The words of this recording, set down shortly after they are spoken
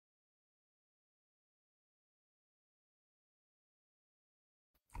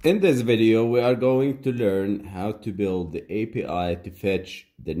In this video, we are going to learn how to build the API to fetch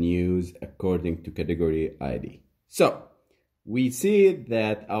the news according to category ID. So, we see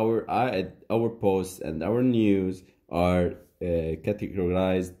that our posts and our news are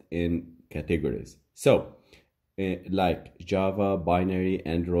categorized in categories. So, like Java, binary,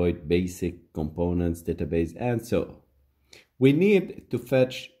 Android, basic, components, database, and so on. We need to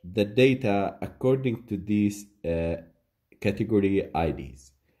fetch the data according to these category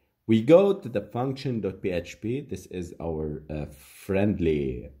IDs. We go to the function.php. This is our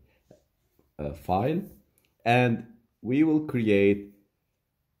friendly file, and we will create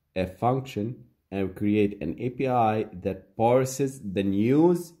a function and create an API that parses the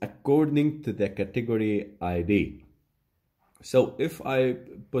news according to the category ID. So if I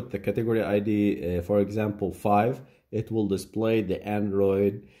put the category ID, for example, 5, it will display the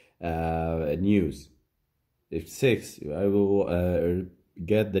Android news. If 6, I will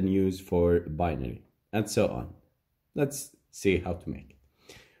get the news for binary, and so on. Let's see how to make it.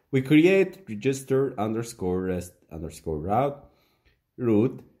 We create register underscore rest underscore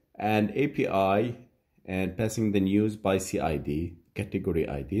root and API, and passing the news by CID, category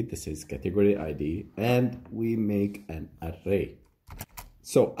ID. This is category ID, and we make an array.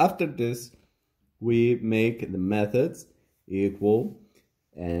 So after this, we make the methods equal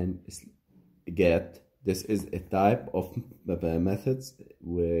and get. This is a type of methods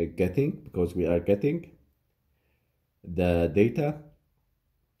we're getting, because we are getting the data,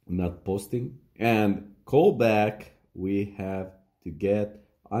 not posting. And callback, we have to get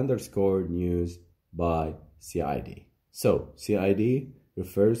underscore news by CID. So CID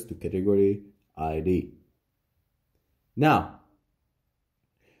refers to category ID. Now,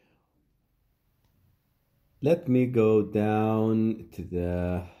 let me go down to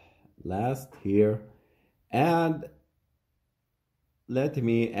the last here, and let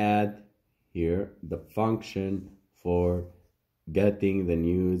me add here the function for getting the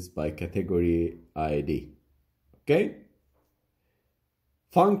news by category ID. Okay?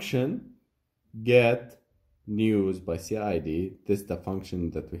 Function get news by CID. This is the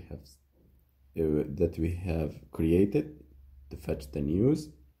function that we have created to fetch the news.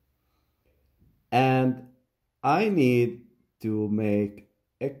 And I need to make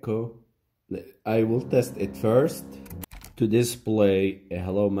echo. I will test it first to display a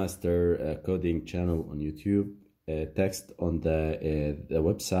Hello Master coding channel on YouTube, text on the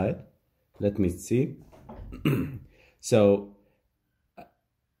website. Let me see. So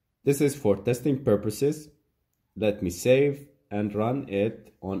this is for testing purposes. Let me save and run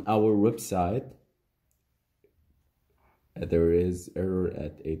it on our website. There is error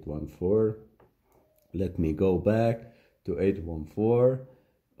at 814. Let me go back to 814.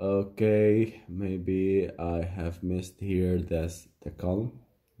 Okay, maybe I have missed here the column.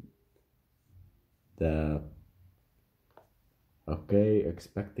 Okay,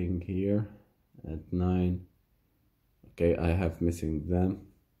 expecting here at 9. Okay, I have missing them.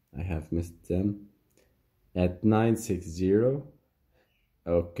 I have missed them at 960.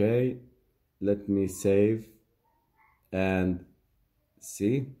 Okay, let me save and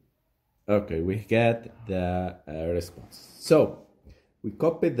see. Okay, we get the response. So we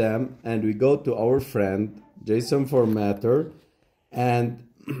copy them and we go to our friend JSON formatter, and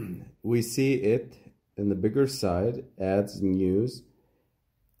we see it in the bigger side, adds news,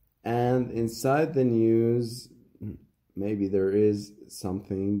 and inside the news maybe there is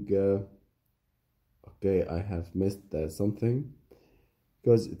something. Okay, I have missed something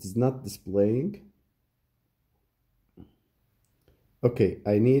because it is not displaying. Okay,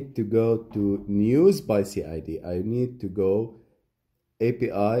 I need to go to news by CID. I need to go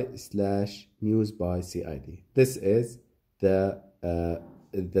API/news by CID. This is the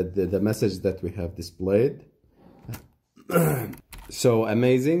message that we have displayed. So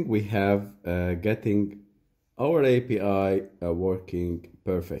amazing, we have getting our API working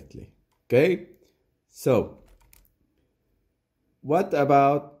perfectly. Okay, so what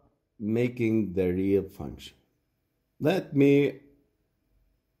about making the real function? Let me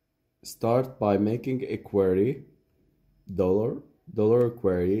start by making a query, dollar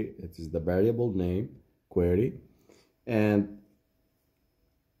query. It is the variable name query, and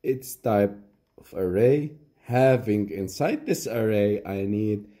its type of array. Having inside this array, I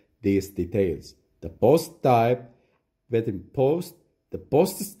need these details: the post type, within post, the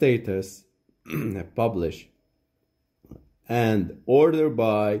post status, publish, and order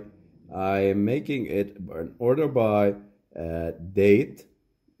by. I am making it an order by date.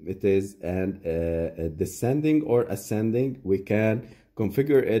 It is and descending or ascending. We can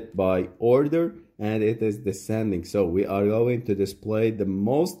configure it by order, and it is descending. So we are going to display the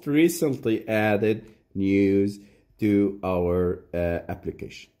most recently added news to our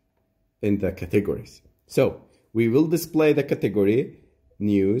application in the categories. So we will display the category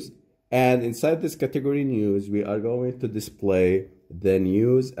news, and inside this category news, we are going to display the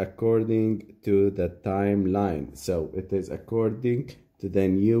news according to the timeline. So it is according to the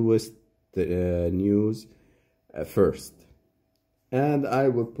newest news first. And I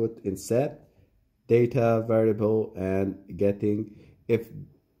will put in set data variable and getting if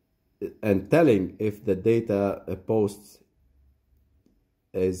and telling if the data posts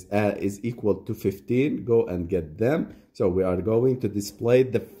is equal to 15, go and get them. So we are going to display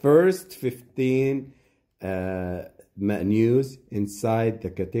the first 15 news inside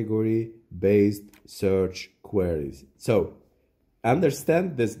the category based search queries. So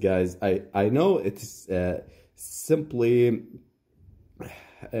understand this, guys. I know it's simply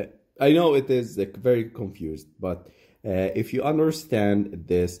I know it is very confused, but if you understand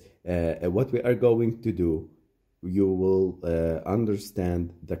this, what we are going to do, you will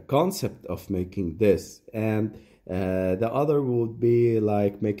understand the concept of making this, and the other would be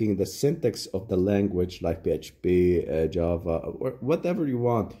like making the syntax of the language, like PHP, Java, or whatever you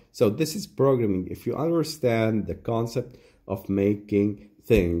want. So this is programming. If you understand the concept of making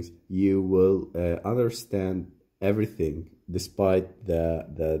things, you will understand everything despite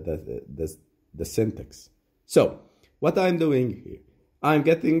the syntax. So what I'm doing here, I'm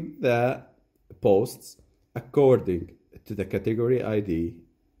getting the posts according to the category ID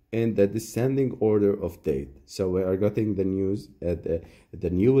in the descending order of date. So we are getting the news at the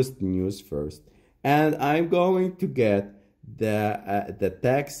newest news first, and I'm going to get the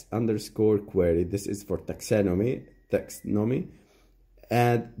tax underscore query. This is for taxonomy,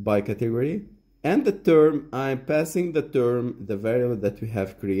 and by category. And the term, I'm passing the term, the variable that we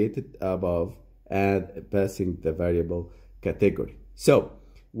have created above, and passing the variable category. So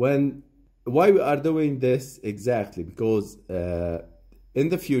why we are doing this exactly? Because in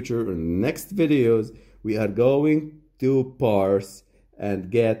the future, in next videos, we are going to parse and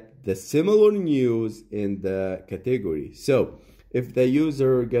get the similar news in the category. So if the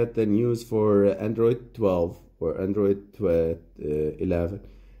user get the news for Android 12 or Android 11,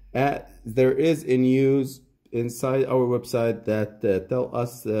 there is a news inside our website that tell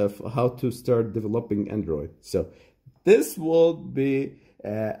us how to start developing Android. So this will be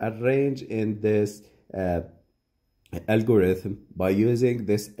arranged in this algorithm by using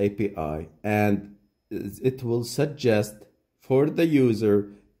this API, and it will suggest for the user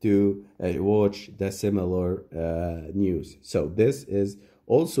to watch the similar news. So this is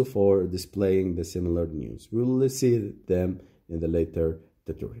also for displaying the similar news. We will see them in the later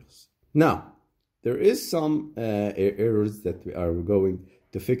tutorials. Now, there is some errors that we are going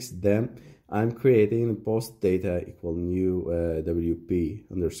to fix them. I'm creating post data equal new WP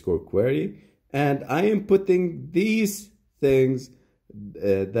underscore query, and I am putting these things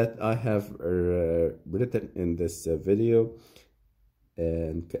that I have written in this video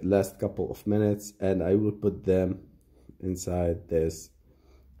in last couple of minutes, and I will put them inside this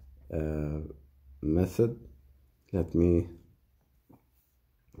method. Let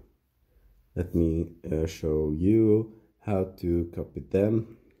me show you how to copy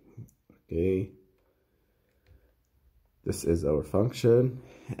them. Okay, this is our function,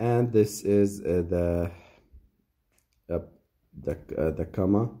 and this is the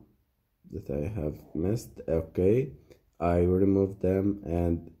comma that I have missed. Okay, I remove them,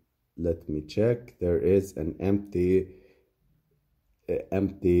 and let me check. There is an empty.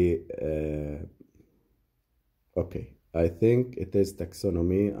 Okay, I think it is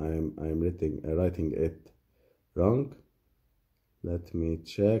taxonomy. I'm writing it wrong. Let me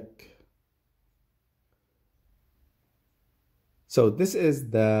check. So this is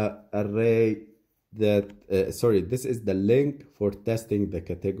the array that this is the link for testing the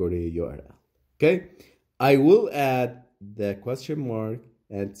category URL. Okay, I will add the question mark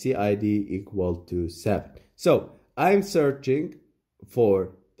and CID equal to 7. So I'm searching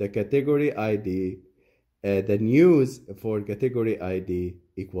for the category ID, the news for category ID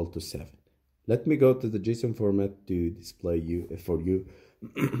equal to 7. Let me go to the JSON format to display for you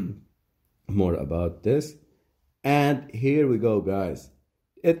more about this. And here we go, guys.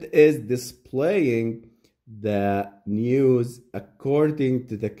 It is displaying the news according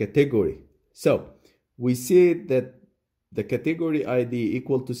to the category. So we see that the category ID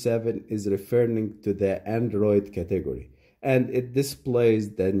equal to 7 is referring to the Android category, and it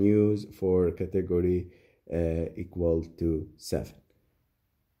displays the news for category equal to 7.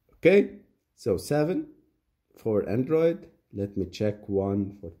 Okay, so 7 for Android, let me check,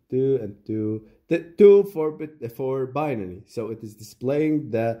 1 for 2 and 2, the 2 for binary, so it is displaying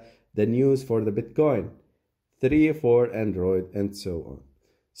the news for the Bitcoin, 3 for Android, and so on.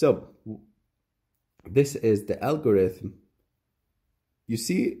 So this is the algorithm. You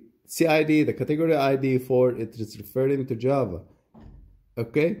see CID, the category ID for it is referring to Java.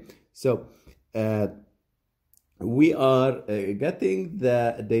 Okay, so we are getting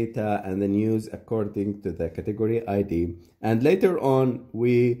the data and the news according to the category ID, and later on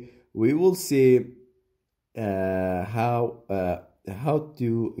we will see how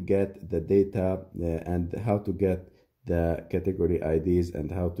to get the data and how to get the category IDs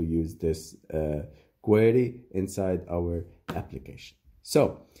and how to use this query inside our application.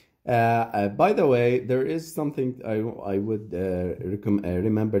 So by the way, there is something I would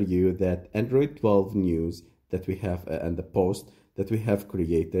remember you that Android 12 news that we have and the post that we have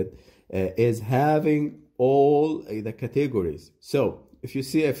created is having all the categories. So if you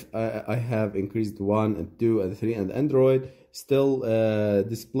see, if I have increased 1 and 2 and 3, and Android still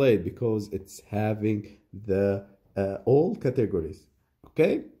displayed because it's having the all categories.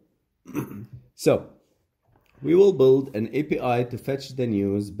 Okay. So we will build an API to fetch the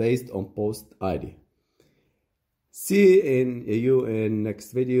news based on post ID. See you in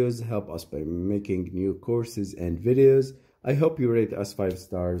next videos. Help us by making new courses and videos. I hope you rate us 5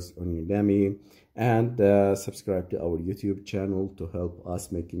 stars on Udemy, and subscribe to our YouTube channel to help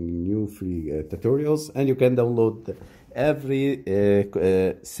us making new free tutorials. And you can download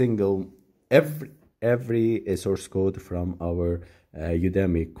every source code from our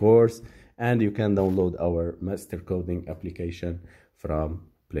Udemy course, and you can download our master coding application from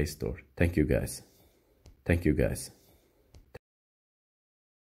Play Store. Thank you guys.